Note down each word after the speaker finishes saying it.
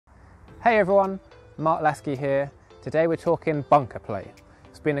Hey everyone, Mark Laskey here. Today we're talking bunker play.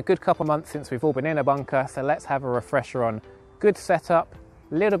 It's been a good couple of months since we've all been in a bunker, so let's have a refresher on good setup,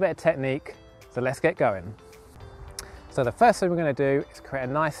 a little bit of technique, so let's get going. So the first thing we're going to do is create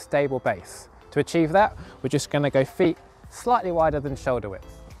a nice stable base. To achieve that, we're just going to go feet slightly wider than shoulder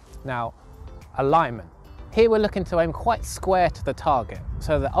width. Now, alignment. Here we're looking to aim quite square to the target.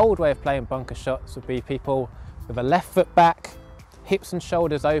 So the old way of playing bunker shots would be people with a left foot back, hips and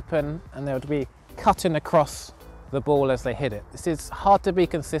shoulders open, and they would be cutting across the ball as they hit it. This is hard to be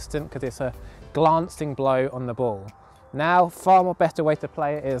consistent because it's a glancing blow on the ball. Now, far more better way to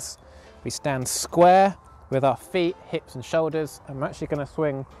play it is we stand square with our feet, hips and shoulders, and we're actually going to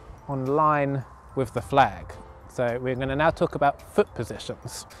swing on line with the flag. So we're going to now talk about foot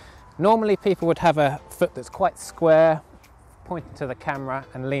positions. Normally people would have a foot that's quite square, pointing to the camera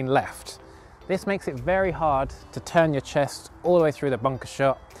and lean left. This makes it very hard to turn your chest all the way through the bunker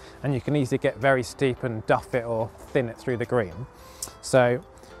shot, and you can easily get very steep and duff it or thin it through the green. So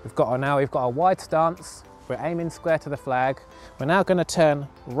we've got a wide stance, we're aiming square to the flag. We're now going to turn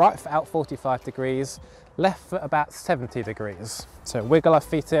right foot out 45 degrees, left foot about 70 degrees. So wiggle our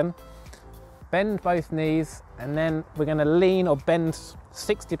feet in, bend both knees, and then we're going to lean or bend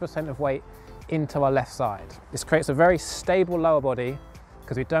 60% of weight into our left side. This creates a very stable lower body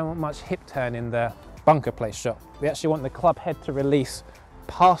because we don't want much hip turn in the bunker play shot. We actually want the club head to release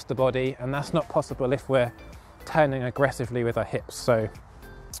past the body, and that's not possible if we're turning aggressively with our hips. So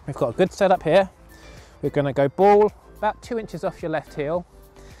we've got a good setup here. We're going to go ball about 2 inches off your left heel,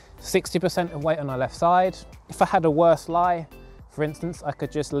 60% of weight on our left side. If I had a worse lie, for instance, I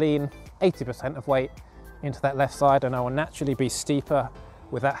could just lean 80% of weight into that left side and I will naturally be steeper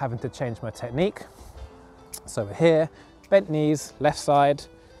without having to change my technique. So we're here, bent knees, left side,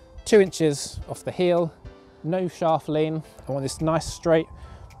 2 inches off the heel, no shaft lean. I want this nice straight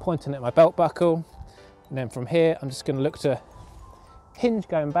pointing at my belt buckle. And then from here, I'm just going to look to hinge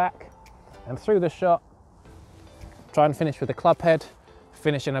going back and through the shot, try and finish with the club head,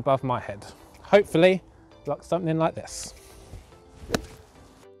 finishing above my head. Hopefully, like something like this.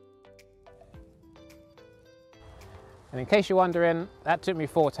 And in case you're wondering, that took me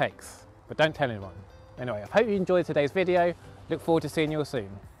 4 takes, but don't tell anyone. Anyway, I hope you enjoyed today's video. Look forward to seeing you all soon.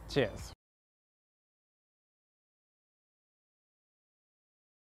 Cheers.